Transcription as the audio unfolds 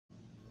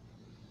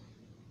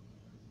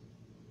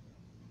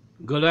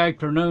Good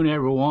afternoon,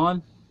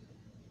 everyone.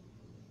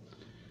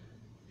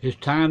 It's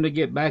time to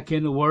get back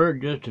in the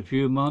Word just a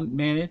few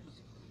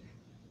minutes.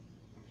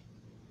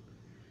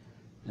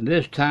 And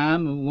this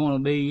time we're going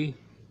to be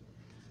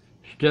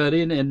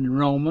studying in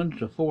Romans,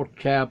 the 4th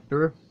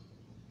chapter,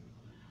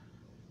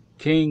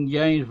 King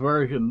James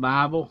Version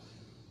Bible.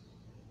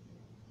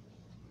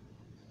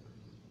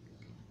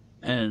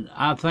 And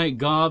I thank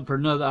God for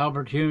another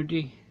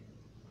opportunity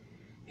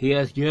He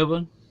has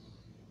given.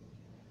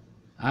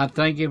 I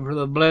thank Him for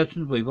the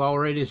blessings we've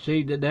already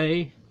received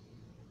today.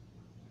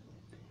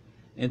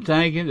 And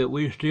thank Him that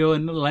we're still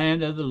in the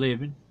land of the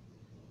living.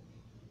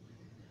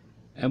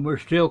 And we're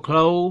still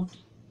clothed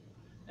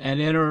and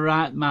in our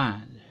right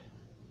mind.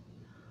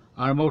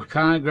 Our most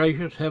kind,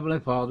 gracious Heavenly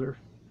Father,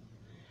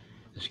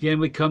 again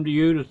we come to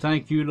you to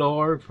thank you,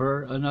 Lord,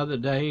 for another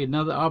day,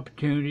 another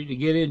opportunity to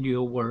get into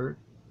your word.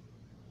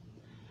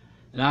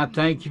 And I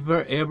thank you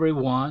for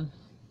everyone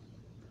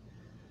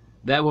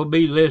that will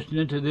be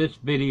listening to this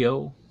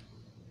video.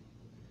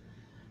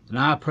 And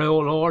I pray, oh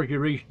Lord, you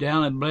reach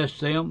down and bless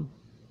them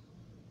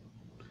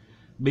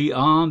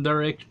beyond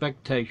their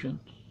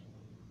expectations.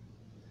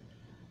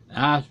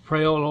 I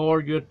pray, oh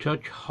Lord, you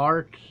touch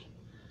hearts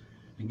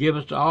and give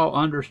us all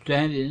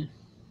understanding.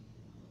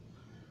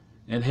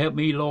 And help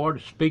me, Lord,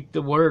 to speak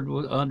the word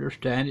with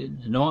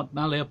understanding. Anoint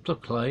my lips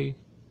of clay,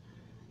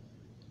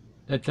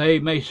 that they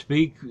may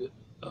speak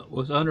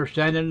with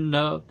understanding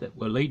enough that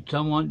will lead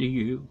someone to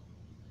you,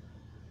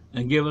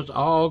 and give us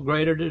all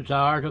greater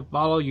desire to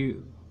follow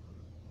you.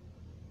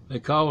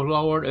 Because,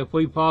 Lord, if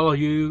we follow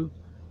you,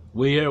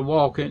 we are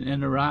walking in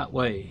the right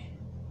way.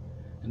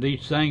 And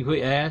these things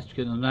we ask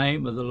in the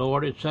name of the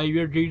Lord and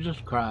Savior Jesus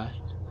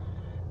Christ.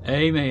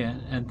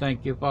 Amen, and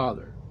thank you,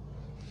 Father.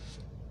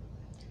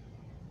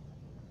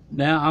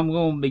 Now I'm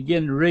going to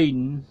begin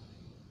reading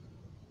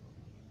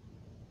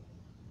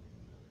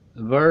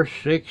verse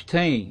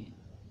 16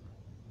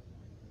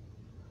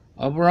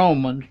 of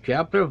Romans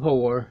chapter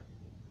 4,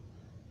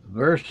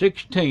 verse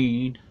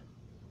 16,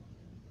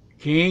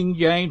 King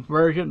James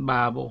Version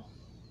Bible.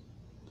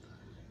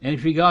 And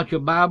if you got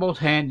your Bibles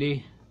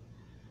handy,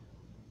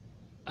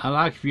 I'd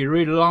like if you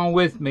read along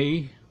with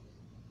me.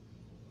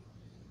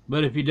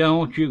 But if you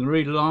don't, you can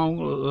read along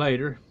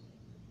later.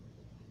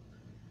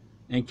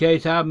 In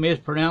case I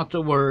mispronounce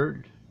a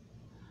word,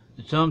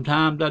 and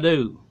sometimes I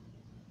do.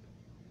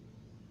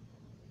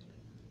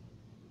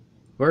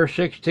 Verse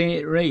 16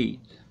 it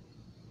reads,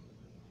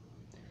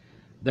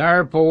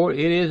 Therefore it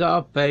is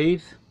of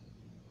faith,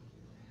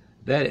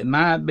 that it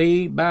might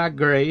be by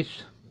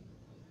grace,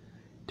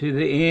 to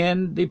the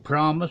end the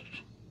promise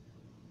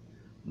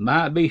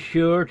might be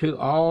sure to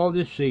all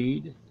the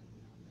seed,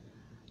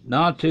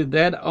 not to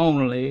that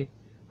only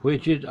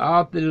which is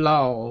of the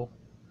law,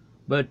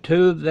 but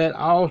to that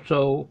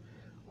also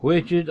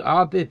which is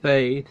of the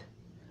faith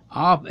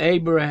of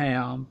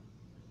Abraham,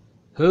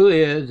 who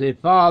is the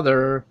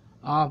father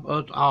of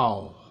us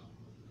all.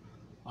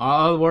 In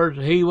other words,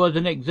 he was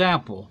an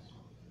example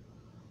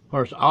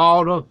for us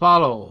all to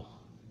follow.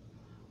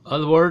 In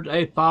other words,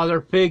 a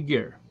father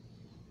figure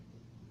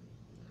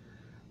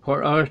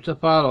for us to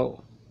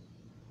follow.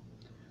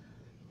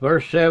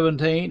 Verse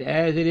 17,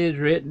 as it is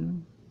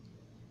written,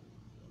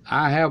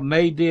 I have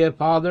made thee a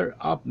father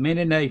of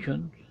many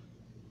nations,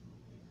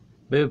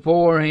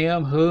 before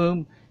him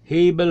whom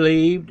he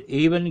believed,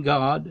 even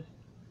God,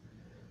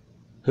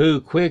 who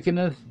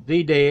quickeneth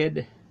the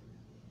dead,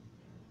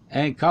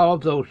 and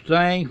calleth those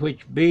things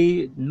which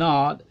be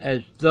not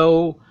as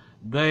though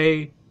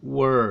they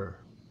were.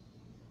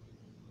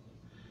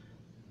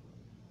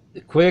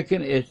 The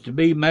quicken is to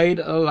be made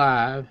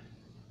alive.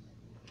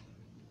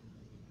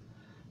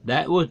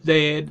 That was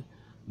dead,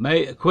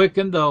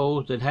 quicken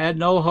those that had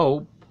no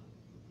hope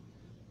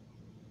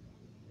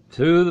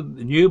through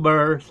the new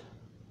birth,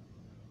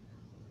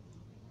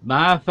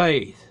 by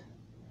faith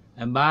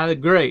and by the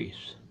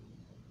grace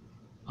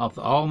of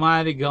the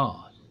Almighty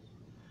God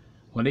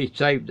when He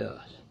saved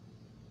us.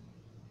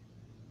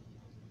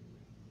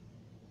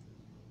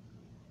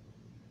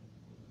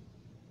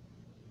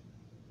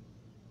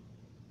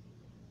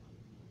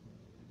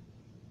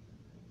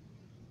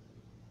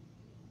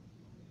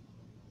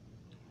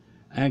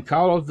 And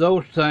calleth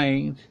those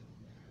things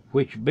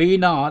which be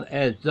not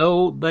as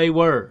though they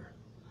were.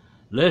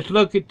 Let's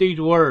look at these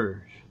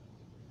words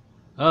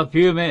a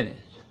few minutes.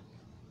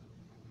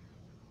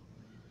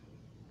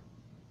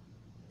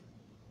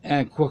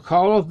 And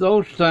calleth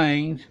those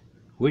things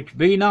which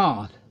be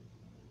not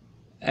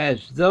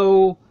as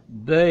though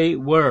they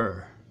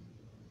were.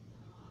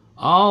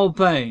 All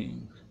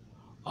things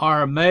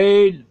are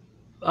made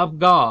of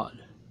God,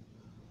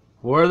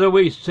 whether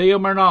we see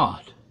them or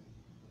not.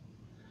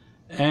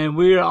 And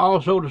we are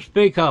also to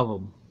speak of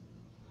them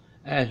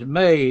as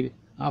made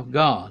of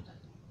God,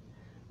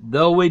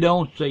 though we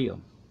don't see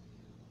them.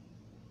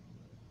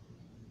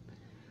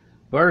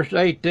 Verse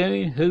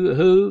 18,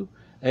 who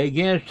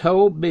against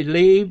hope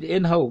believed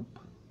in hope,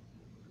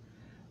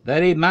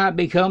 that he might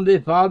become the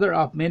father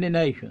of many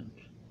nations,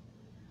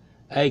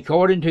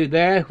 according to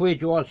that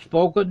which was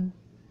spoken,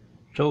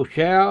 so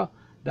shall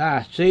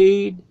thy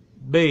seed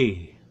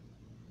be.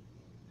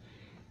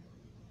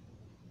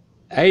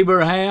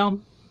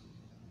 Abraham,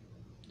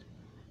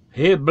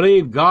 he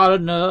believed God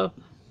enough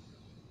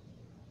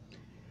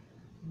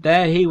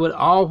that he would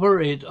offer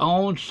his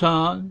own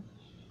son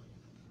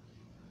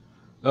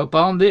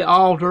upon the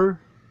altar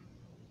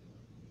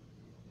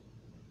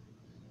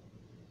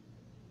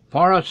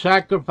for a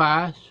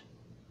sacrifice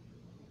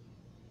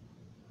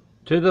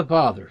to the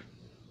Father.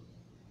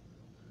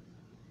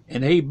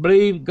 And he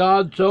believed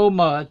God so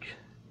much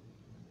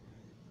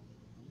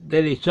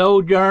that he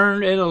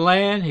sojourned in a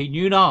land he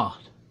knew not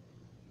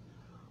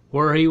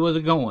where he was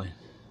going.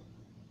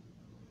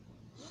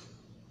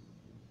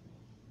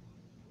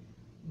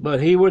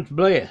 But he was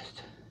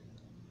blessed.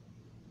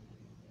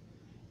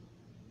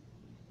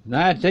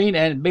 19,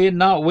 and being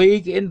not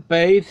weak in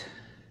faith,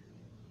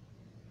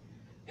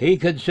 he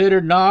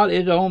considered not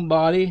his own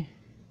body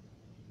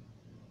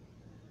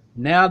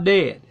now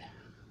dead,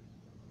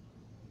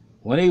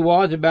 when he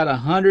was about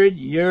 100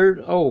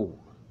 years old,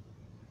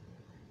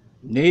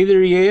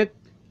 neither yet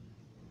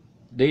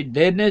the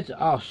deadness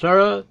of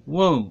Sarah's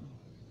womb.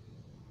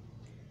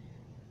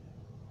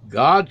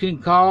 God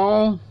can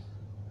call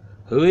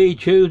who he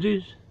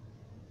chooses.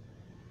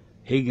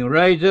 He can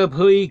raise up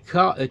who he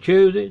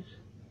chooses.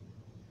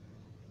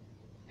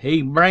 He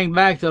can bring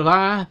back to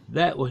life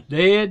that was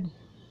dead.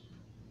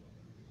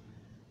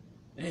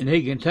 And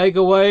he can take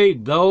away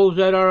those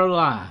that are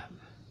alive.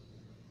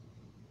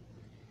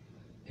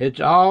 It's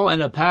all in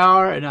the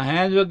power and the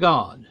hands of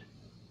God.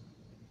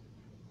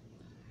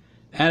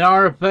 And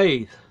our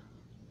faith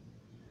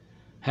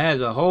has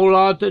a whole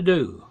lot to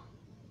do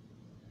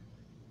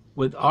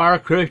with our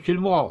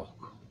Christian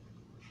walk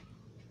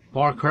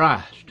for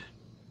Christ.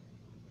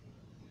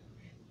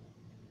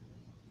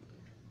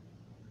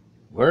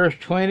 Verse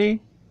 20,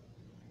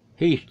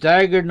 he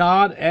staggered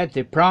not at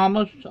the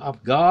promise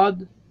of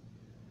God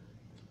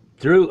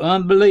through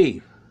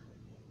unbelief,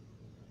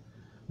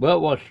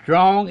 but was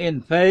strong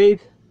in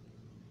faith,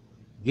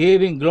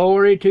 giving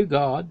glory to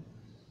God,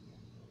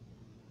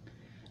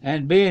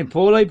 and being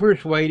fully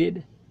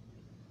persuaded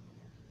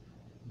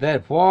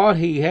that what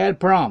he had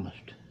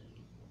promised,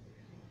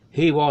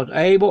 he was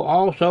able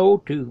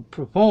also to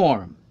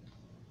perform.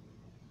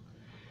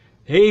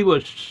 He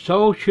was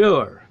so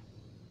sure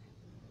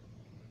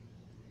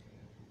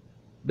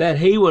that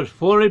he was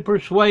fully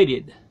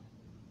persuaded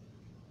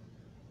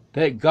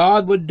that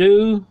God would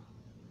do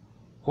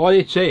what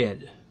he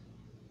said.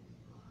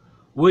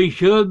 We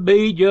should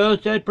be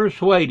just as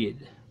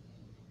persuaded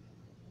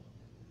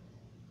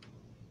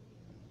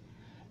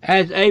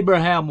as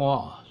Abraham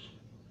was,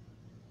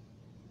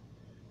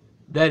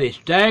 that he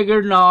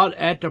staggered not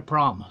at the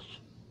promise.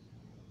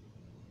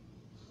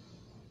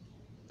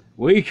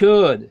 We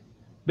should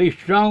be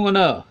strong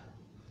enough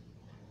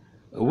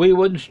we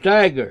wouldn't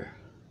stagger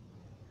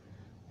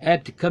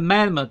at the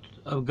commandments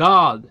of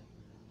God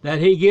that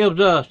he gives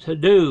us to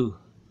do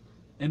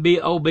and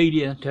be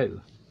obedient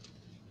to.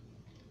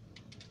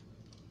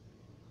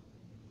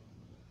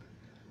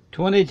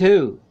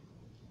 22.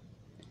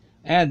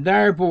 And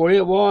therefore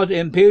it was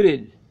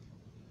imputed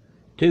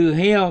to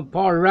him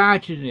for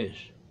righteousness,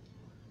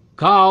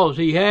 cause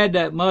he had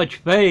that much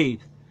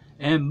faith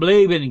and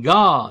believed in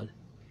God,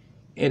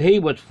 and he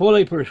was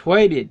fully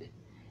persuaded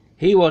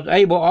he was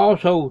able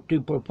also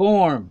to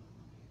perform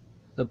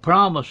the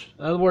promise.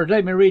 In other words,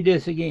 let me read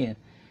this again.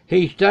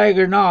 He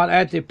staggered not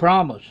at the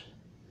promise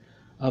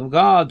of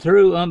God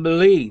through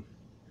unbelief,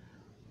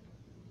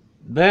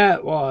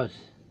 but was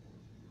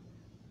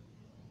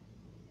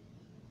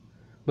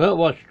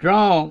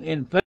strong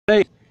in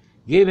faith,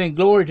 giving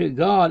glory to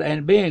God,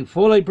 and being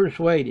fully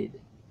persuaded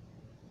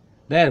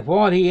that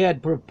what he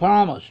had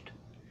promised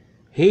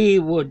he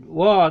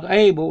was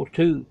able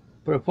to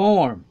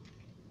perform.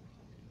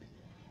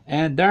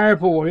 And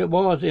therefore it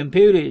was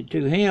imputed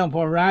to him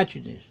for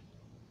righteousness.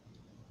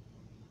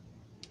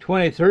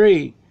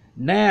 23.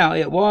 Now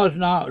it was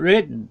not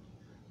written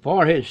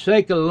for his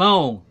sake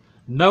alone.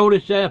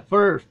 Notice that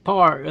first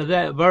part of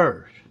that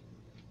verse.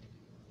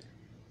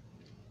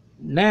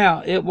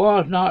 Now it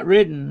was not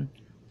written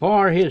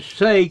for his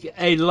sake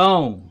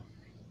alone.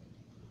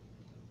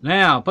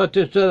 Now put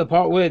this other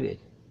part with it.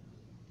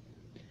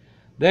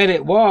 That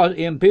it was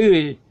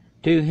imputed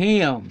to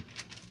him,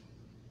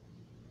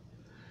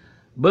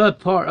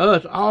 but for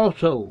us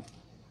also,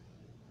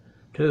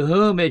 to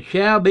whom it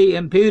shall be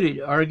imputed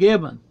or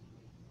given,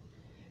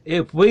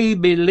 if we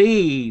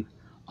believe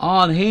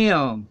on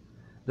him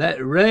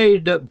that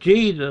raised up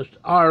Jesus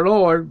our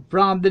Lord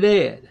from the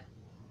dead,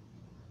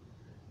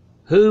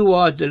 who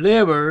was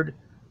delivered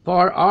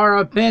for our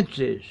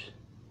offenses,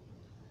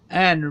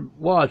 and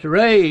was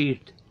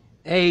raised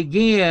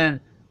again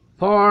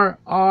for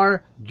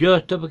our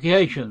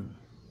justification.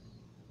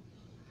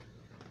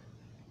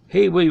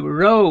 We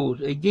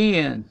rose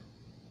again.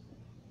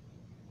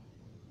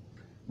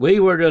 We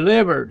were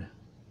delivered.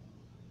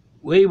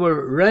 We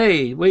were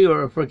raised. We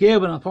were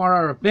forgiven for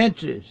our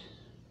offenses.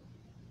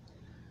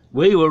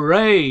 We were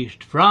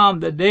raised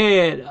from the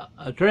dead,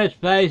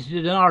 trespasses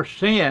and our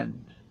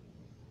sins,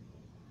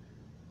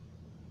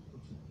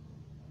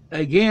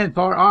 again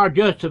for our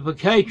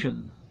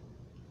justification,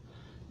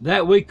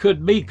 that we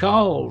could be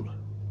called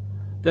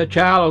the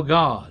child of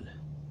God,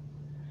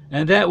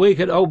 and that we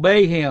could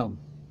obey Him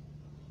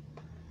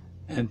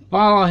and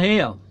follow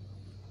Him.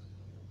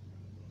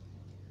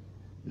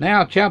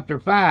 Now chapter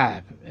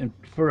 5, and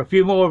for a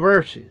few more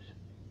verses.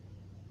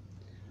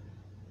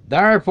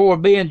 Therefore,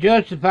 being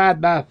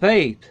justified by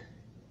faith,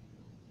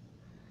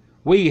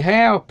 we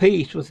have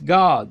peace with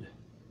God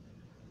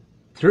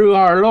through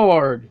our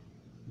Lord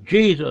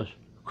Jesus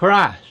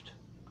Christ.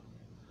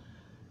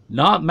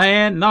 Not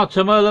man, not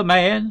some other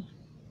man,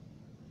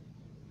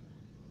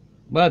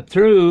 but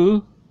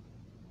through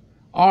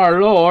our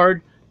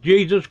Lord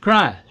Jesus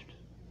Christ.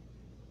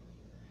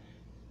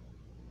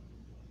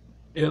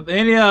 If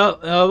any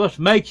of us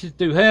makes it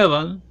to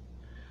heaven,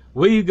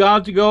 we've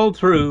got to go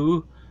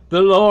through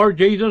the Lord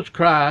Jesus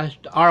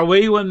Christ, or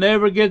we will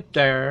never get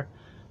there,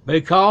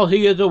 because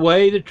He is the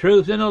way, the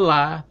truth, and the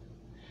life.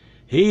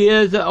 He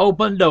is the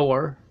open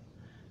door,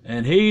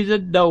 and He's the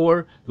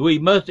door we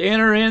must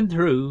enter in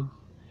through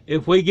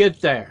if we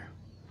get there.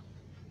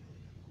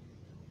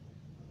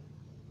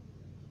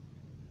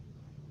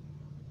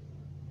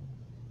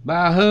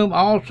 By whom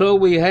also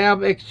we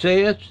have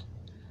access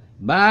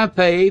by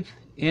faith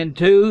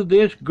into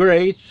this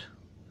grace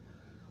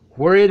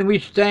wherein we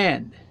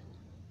stand,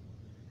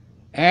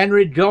 and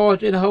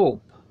rejoice in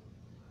hope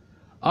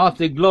of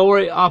the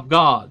glory of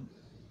God.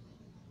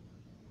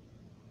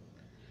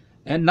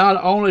 And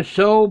not only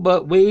so,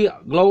 but we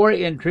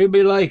glory in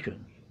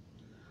tribulations,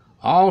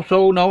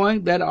 also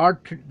knowing that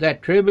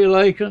that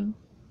tribulation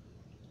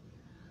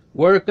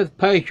worketh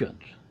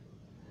patience.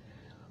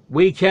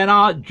 We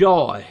cannot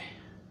joy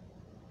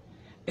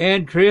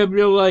in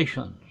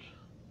tribulations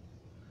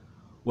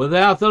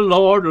without the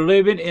Lord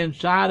living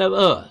inside of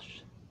us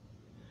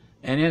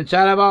and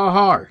inside of our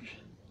hearts,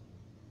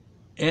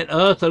 and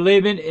us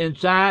living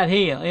inside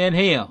Him, in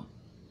Him,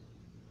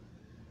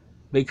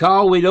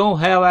 because we don't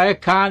have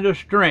that kind of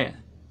strength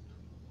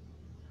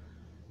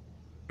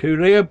to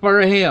live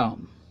for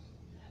Him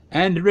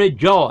and to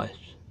rejoice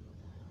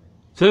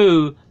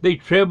through the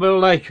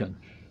tribulations.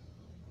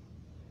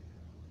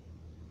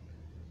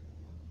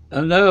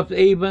 Enough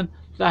even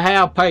to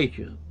have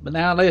patience. But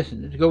now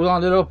listen, it goes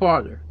on a little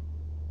farther.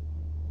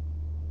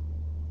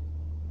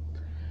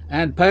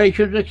 And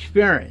patience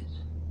experience,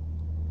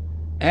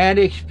 and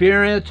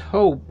experience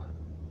hope.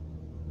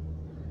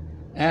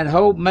 And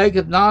hope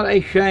maketh not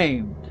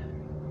ashamed,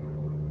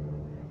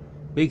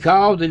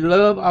 because the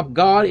love of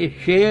God is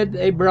shed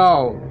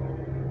abroad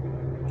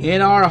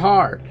in our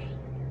hearts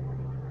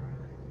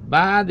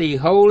by the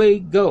Holy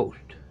Ghost,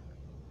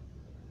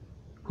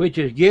 which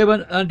is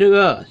given unto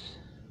us.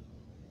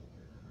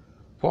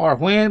 For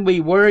when we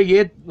were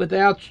yet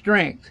without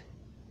strength,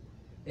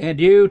 in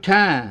due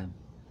time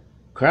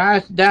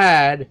Christ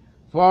died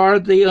for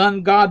the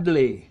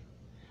ungodly.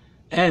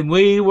 And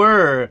we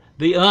were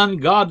the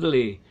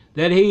ungodly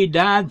that He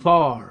died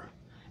for.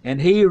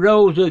 And He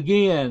rose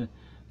again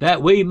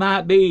that we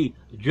might be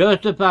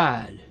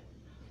justified.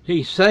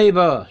 He saved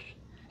us,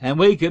 and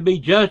we could be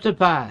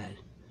justified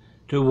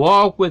to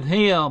walk with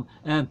Him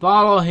and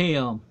follow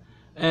Him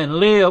and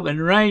live and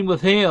reign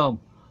with Him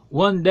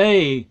one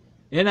day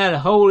in that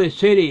holy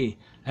city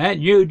at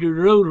New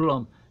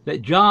Jerusalem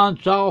that John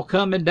saw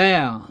coming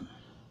down,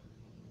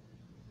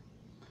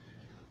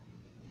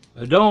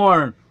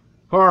 adorned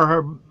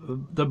for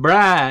the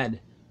bride.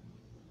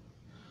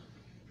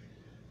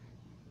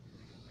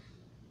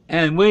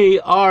 And we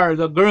are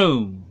the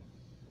groom,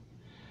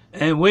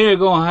 and we're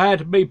going to have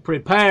to be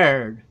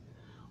prepared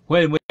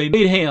when we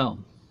meet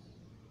Him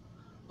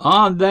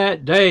on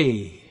that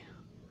day,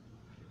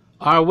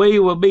 or we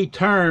will be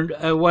turned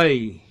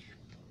away.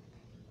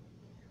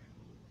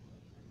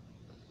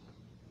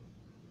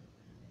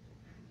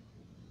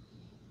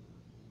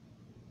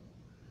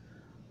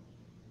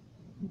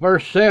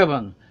 Verse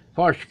 7,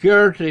 for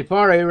scarcely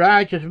for a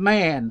righteous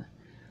man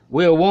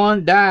will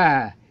one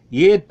die,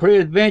 yet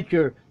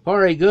peradventure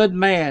for a good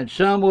man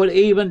some would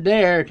even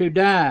dare to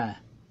die.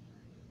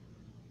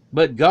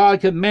 But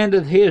God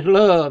commendeth His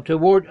love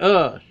toward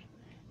us,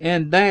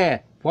 in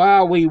that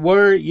while we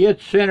were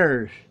yet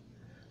sinners,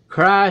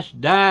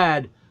 Christ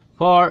died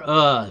for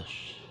us.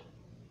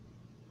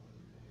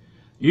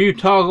 You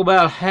talk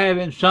about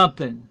having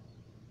something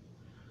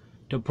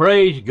to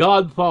praise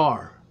God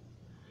for.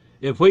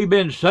 If we've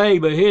been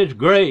saved by His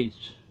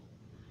grace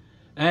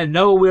and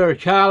know we're a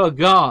child of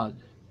God,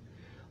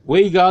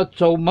 we got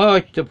so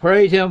much to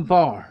praise Him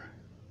for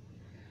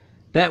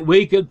that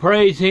we could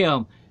praise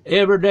Him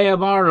every day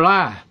of our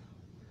life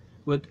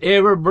with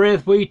every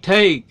breath we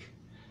take,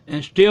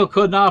 and still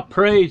could not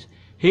praise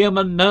Him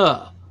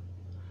enough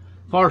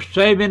for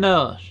saving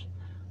us,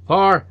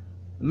 for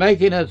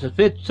making us a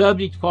fit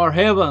subject for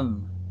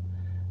heaven,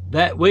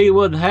 that we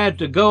wouldn't have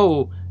to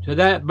go to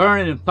that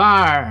burning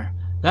fire,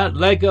 that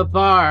lake of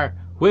fire,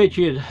 which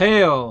is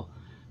hell,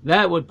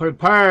 that was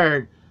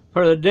prepared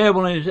for the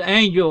devil and his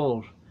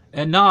angels,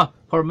 and not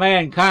for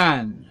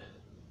mankind.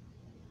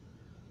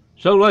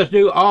 So let's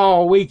do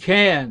all we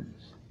can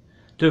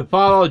to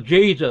follow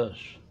Jesus,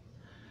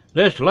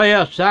 Let's lay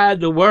aside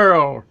the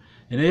world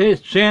and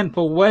its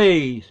sinful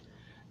ways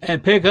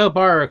and pick up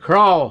our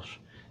cross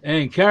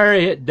and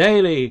carry it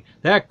daily,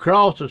 that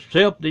cross of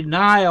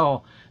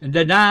self-denial, and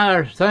deny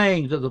our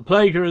things of the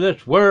pleasure of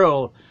this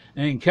world,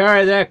 and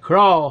carry that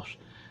cross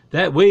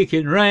that we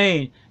can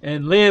reign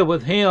and live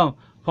with Him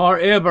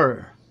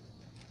forever.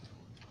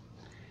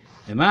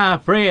 And my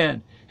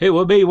friend, it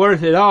will be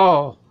worth it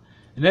all.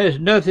 And there's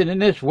nothing in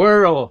this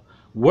world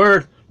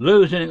worth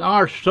losing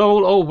our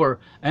soul over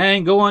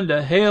and going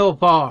to hell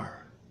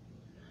for.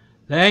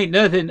 There ain't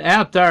nothing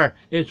out there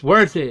it's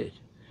worth it.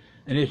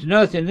 And there's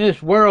nothing in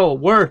this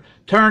world worth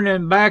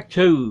turning back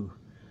to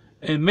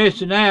and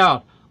missing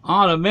out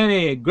on the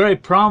many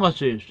great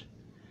promises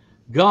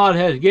God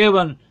has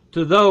given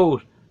to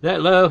those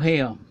that love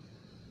Him.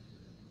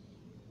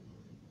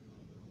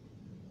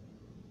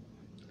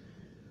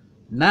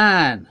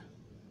 9.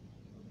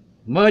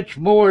 Much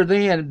more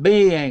than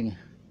being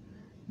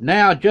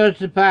now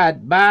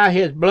justified by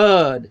His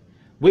blood,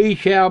 we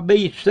shall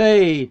be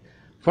saved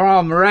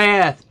from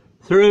wrath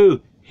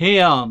through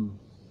Him.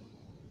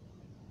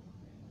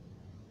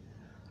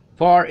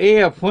 For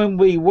if, when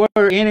we were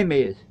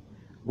enemies,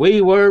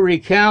 we were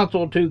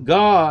reconciled to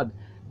God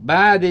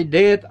by the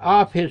death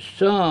of His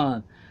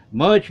Son,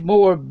 much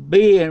more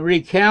being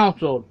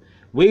reconciled,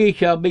 we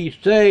shall be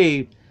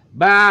saved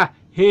by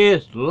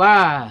His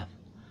life,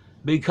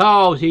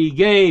 because He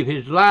gave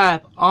His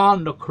life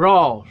on the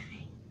cross,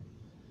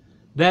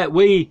 that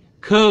we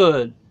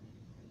could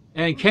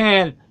and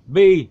can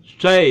be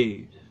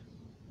saved.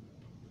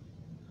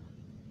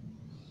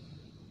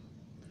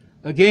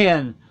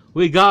 Again,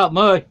 we got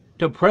much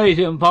to praise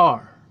Him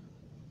for.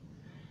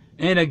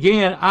 And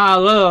again, I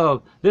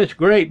love this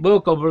great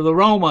book of the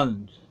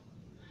Romans,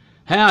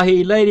 how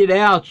he laid it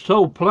out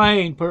so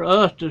plain for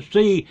us to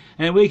see,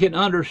 and we can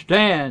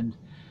understand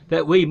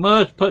that we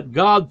must put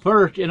God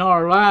first in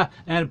our life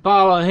and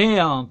follow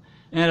Him.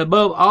 And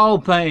above all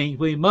things,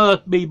 we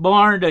must be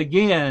born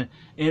again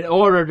in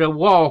order to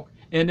walk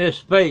in this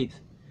faith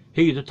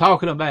He's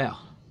talking about.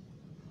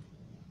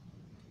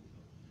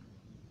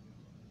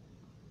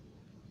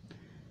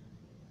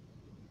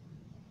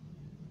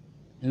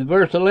 In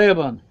verse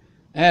 11,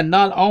 and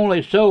not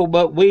only so,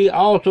 but we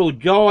also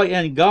joy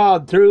in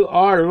God through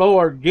our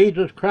Lord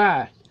Jesus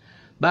Christ,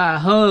 by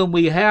whom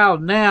we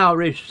have now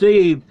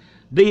received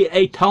the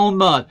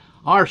atonement,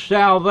 our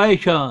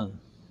salvation.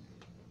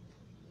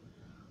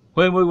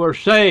 When we were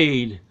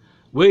saved,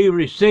 we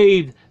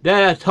received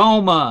that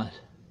atonement.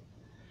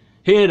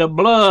 Here the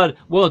blood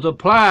was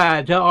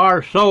applied to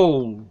our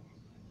soul.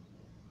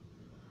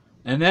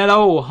 And that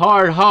old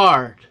hard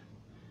heart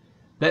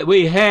that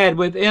we had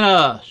within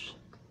us,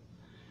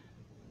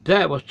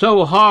 that was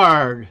so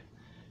hard,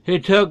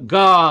 it took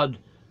God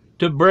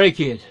to break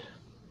it,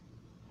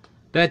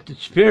 that the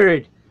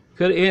Spirit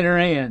could enter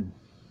in.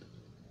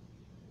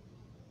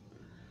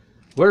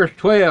 Verse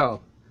 12,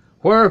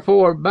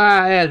 wherefore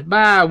as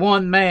by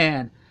one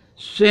man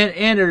sin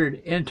entered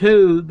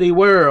into the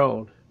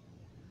world,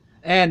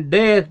 and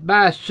death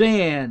by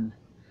sin,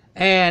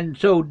 and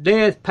so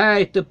death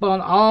passed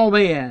upon all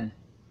men,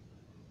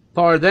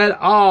 for that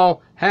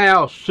all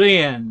have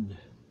sinned.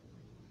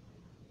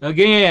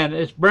 Again,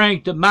 it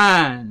brings to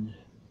mind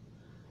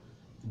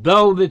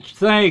those that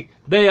think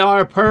they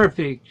are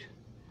perfect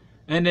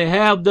and they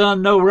have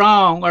done no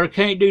wrong or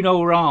can't do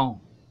no wrong.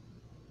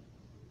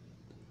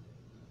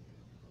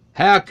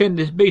 How can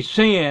this be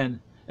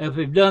sin if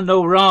they've done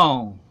no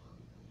wrong?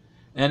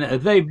 And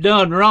if they've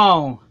done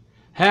wrong,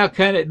 how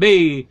can it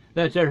be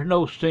that there's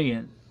no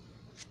sin?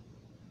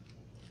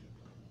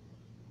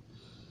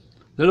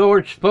 The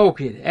Lord spoke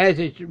it as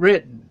it's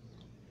written,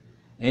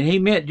 and He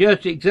meant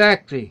just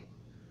exactly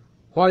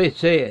what He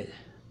said.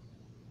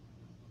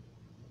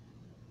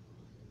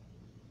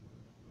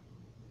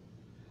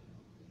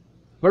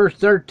 Verse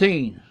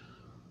 13,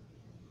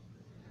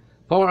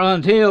 for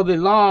until the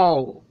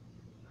law,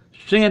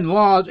 sin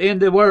was in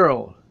the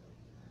world,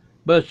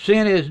 but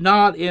sin is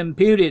not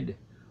imputed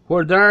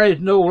where there is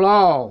no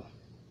law.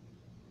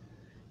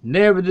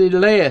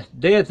 Nevertheless,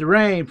 death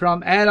reigned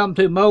from Adam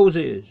to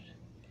Moses,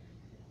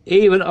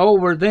 even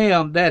over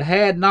them that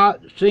had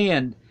not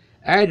sinned,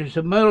 after the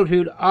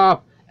similitude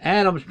of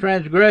Adam's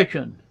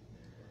transgression,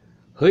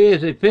 who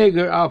is a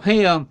figure of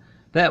Him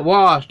that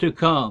was to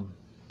come.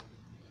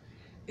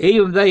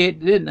 Even they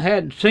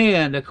hadn't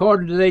sinned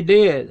according to they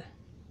did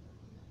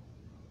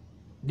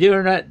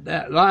during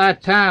that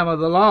lifetime of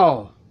the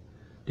law,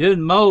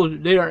 during Moses,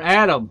 during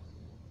Adam.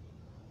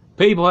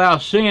 People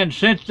have sinned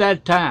since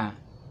that time.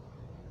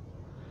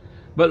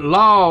 But the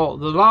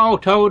law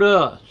tells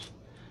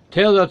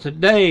us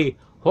today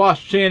what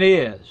sin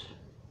is.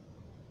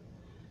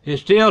 It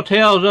still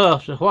tells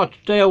us what to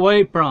stay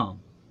away from,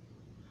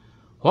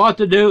 what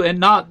to do and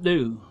not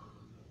do.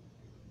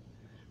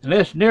 And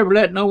let's never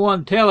let no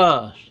one tell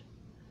us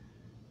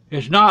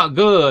it's not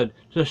good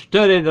to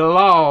study the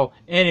law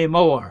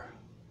anymore,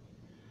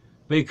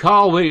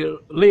 because we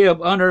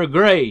live under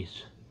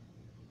grace.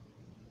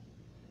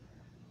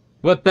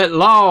 But that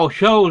law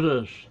shows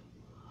us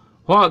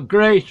what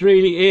grace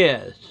really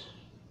is.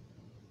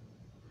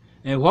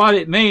 and what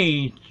it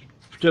means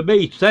to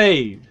be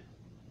saved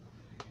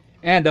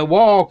and to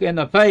walk in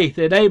the faith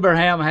that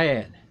Abraham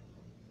had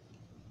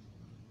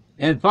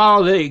and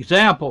follow the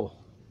example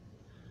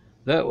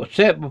that was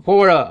set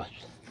before us.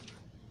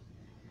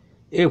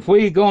 If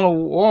we're going to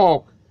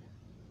walk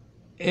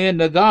in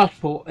the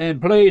gospel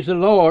and please the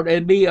Lord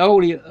and be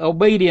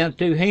obedient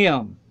to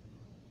Him.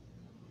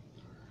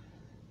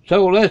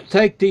 So let's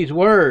take these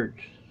words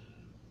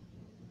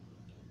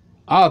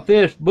of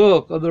this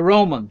book of the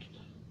Romans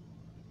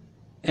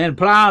and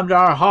apply them to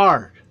our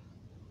heart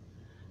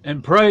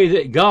and pray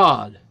that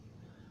God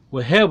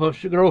will help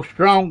us to grow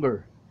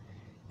stronger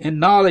in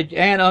knowledge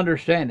and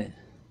understanding.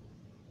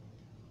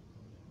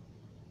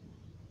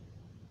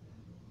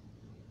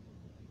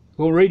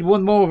 We'll read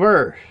one more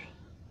verse.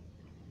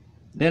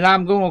 Then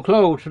I'm going to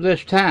close for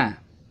this time.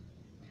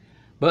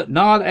 But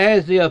not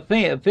as the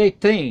offense,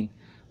 15,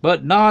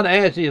 but not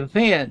as the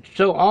offense,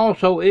 so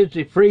also is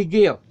the free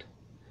gift.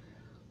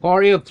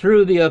 For if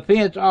through the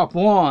offense of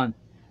one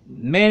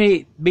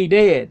many be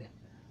dead,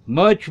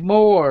 much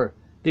more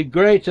the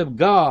grace of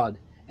God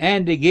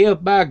and the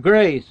gift by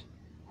grace,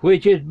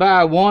 which is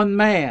by one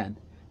man,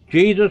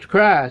 Jesus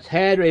Christ,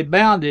 had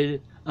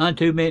abounded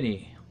unto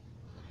many.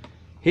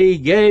 He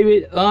gave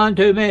it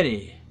unto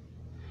many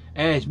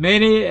as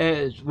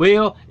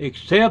will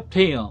accept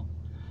Him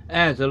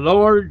as the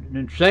Lord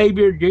and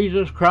Savior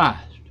Jesus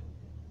Christ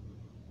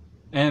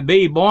and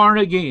be born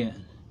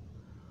again.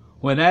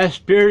 When that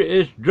Spirit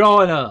is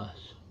drawing us,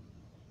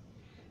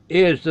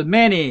 is the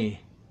many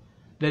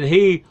that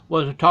He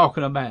was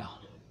talking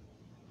about.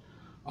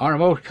 Our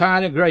most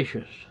kind and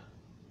gracious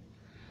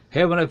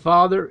Heavenly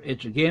Father,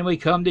 it's again we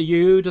come to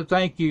You to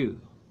thank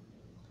You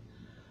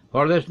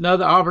for this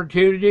another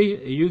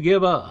opportunity You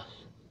give us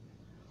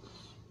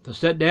to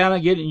sit down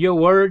and get in Your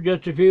Word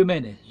just a few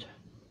minutes.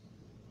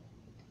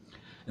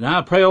 And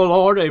I pray, oh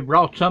Lord, they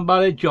brought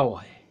somebody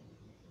joy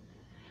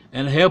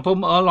and help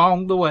them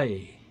along the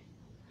way.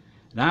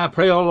 And I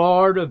pray, oh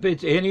Lord, if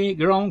it's any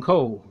grown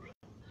cold,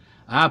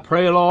 I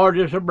pray, Lord,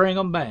 just to bring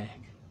them back.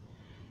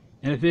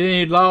 And if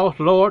any lost,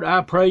 Lord,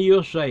 I pray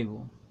You'll save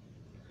them.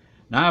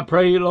 And I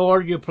pray,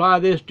 Lord, You apply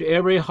this to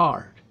every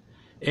heart,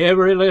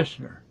 every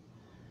listener.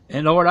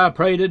 And Lord, I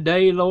pray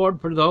today,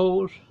 Lord, for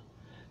those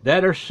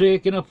that are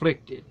sick and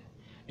afflicted,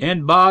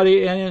 in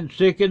body and in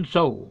sick in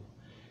soul.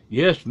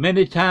 Yes,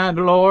 many times,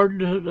 Lord,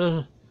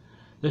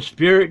 the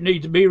Spirit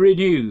needs to be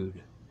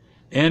renewed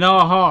in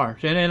our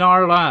hearts and in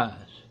our lives.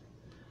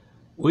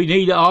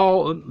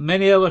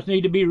 Many of us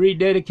need to be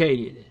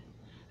rededicated.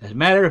 As a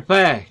matter of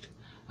fact,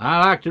 I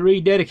like to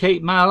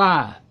rededicate my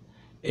life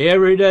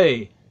every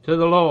day to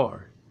the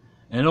Lord.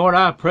 And Lord,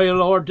 I pray,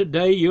 Lord,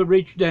 today You'll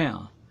reach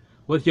down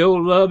with Your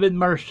love and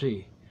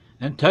mercy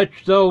and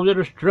touch those that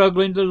are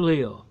struggling to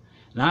live.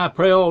 And I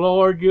pray, oh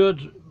Lord, You'll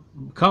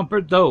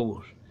comfort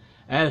those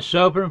as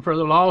suffering for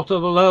the loss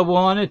of a loved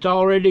one that's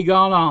already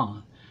gone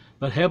on.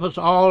 But help us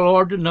all,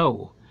 Lord, to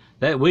know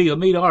that we will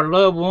meet our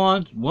loved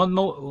ones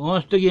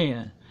once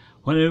again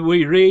when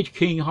we reach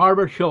King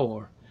Harbor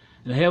shore.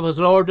 And help us,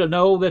 Lord, to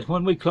know that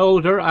when we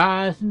close our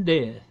eyes in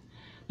death,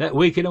 that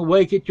we can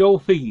awake at Your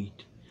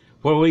feet,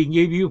 where we can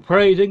give You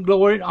praise and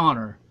glory and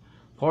honor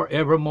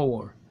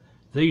forevermore.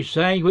 These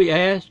things we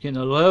ask in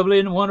the lovely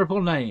and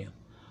wonderful name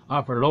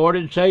of our Lord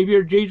and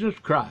Savior Jesus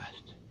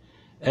Christ.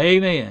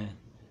 Amen.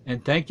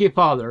 And thank You,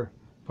 Father,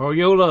 for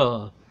Your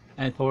love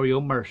and for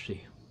Your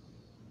mercy.